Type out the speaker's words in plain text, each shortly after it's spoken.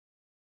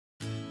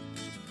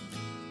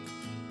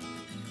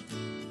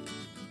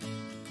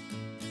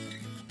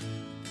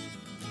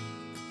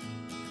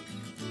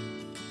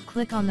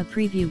Click on the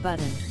Preview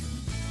button.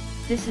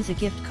 This is a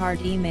gift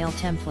card email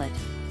template.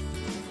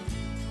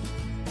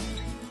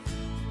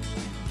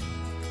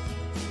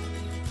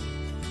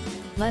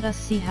 Let us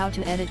see how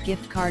to edit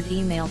gift card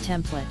email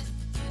template.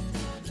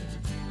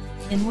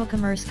 In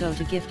WooCommerce, go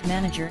to Gift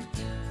Manager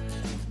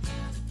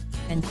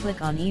and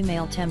click on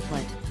Email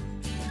Template.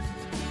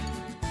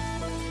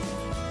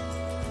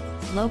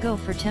 Logo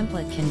for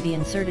template can be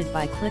inserted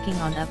by clicking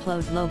on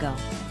Upload Logo.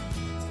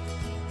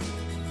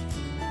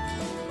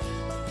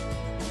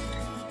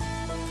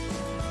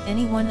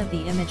 Any one of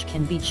the image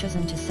can be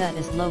chosen to set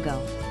as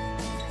logo.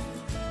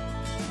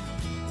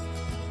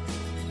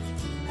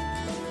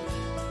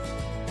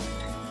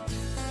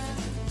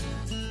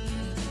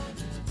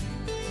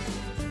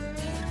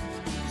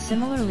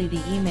 Similarly,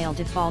 the email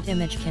default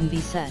image can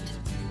be set.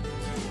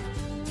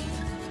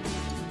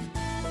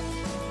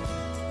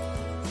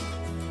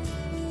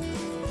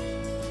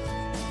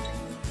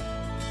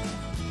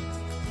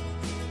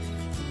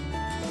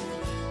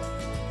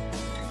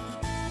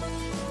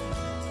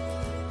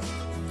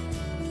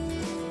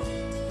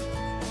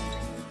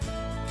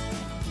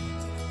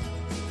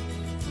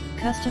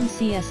 Custom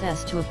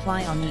CSS to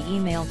apply on the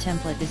email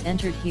template is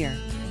entered here.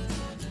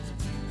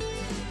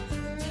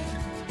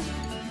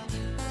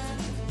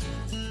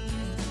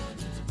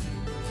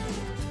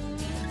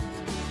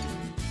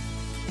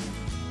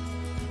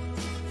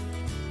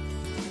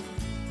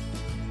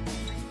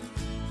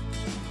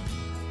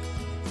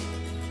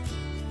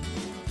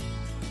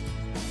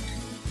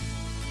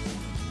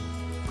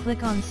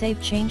 Click on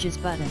Save Changes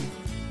button.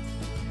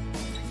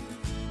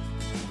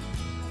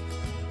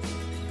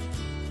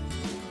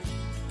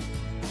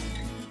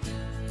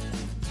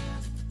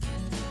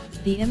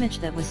 The image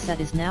that was set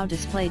is now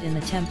displayed in the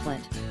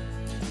template.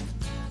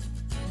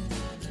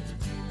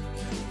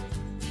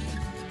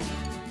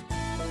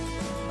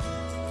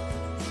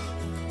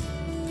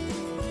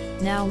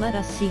 Now let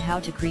us see how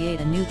to create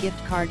a new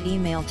gift card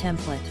email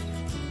template.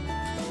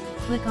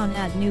 Click on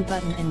Add New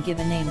button and give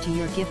a name to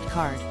your gift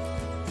card.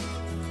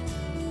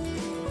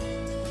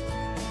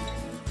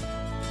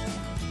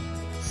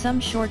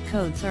 Some short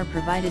codes are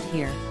provided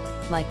here,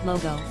 like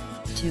logo,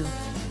 to,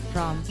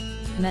 from,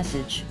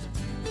 message.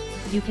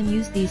 You can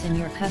use these in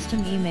your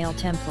custom email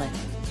template.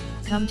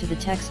 Come to the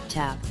Text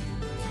tab.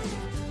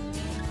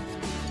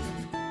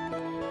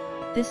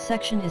 This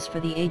section is for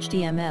the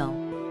HTML.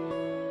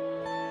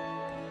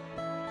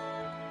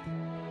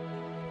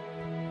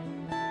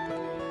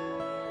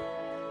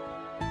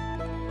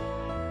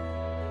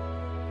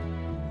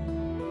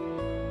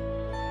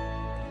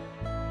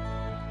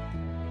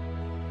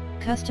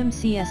 Custom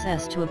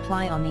CSS to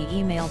apply on the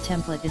email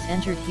template is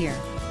entered here.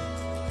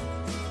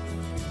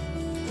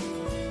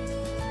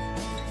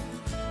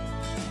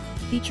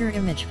 Feature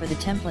image for the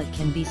template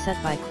can be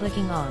set by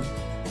clicking on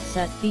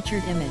Set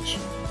Featured Image.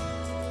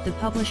 The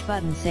Publish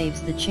button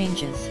saves the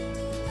changes.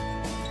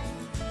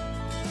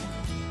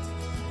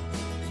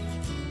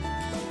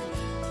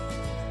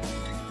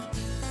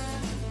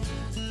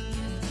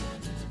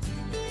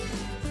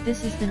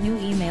 This is the new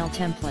email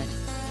template.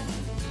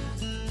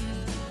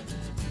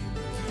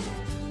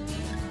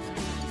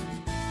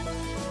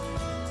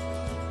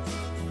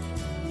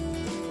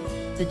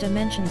 The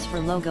dimensions for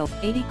logo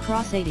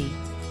 80x80,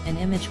 and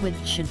image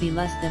width should be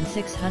less than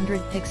 600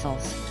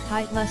 pixels,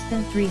 height less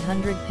than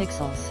 300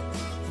 pixels.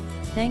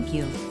 Thank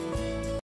you.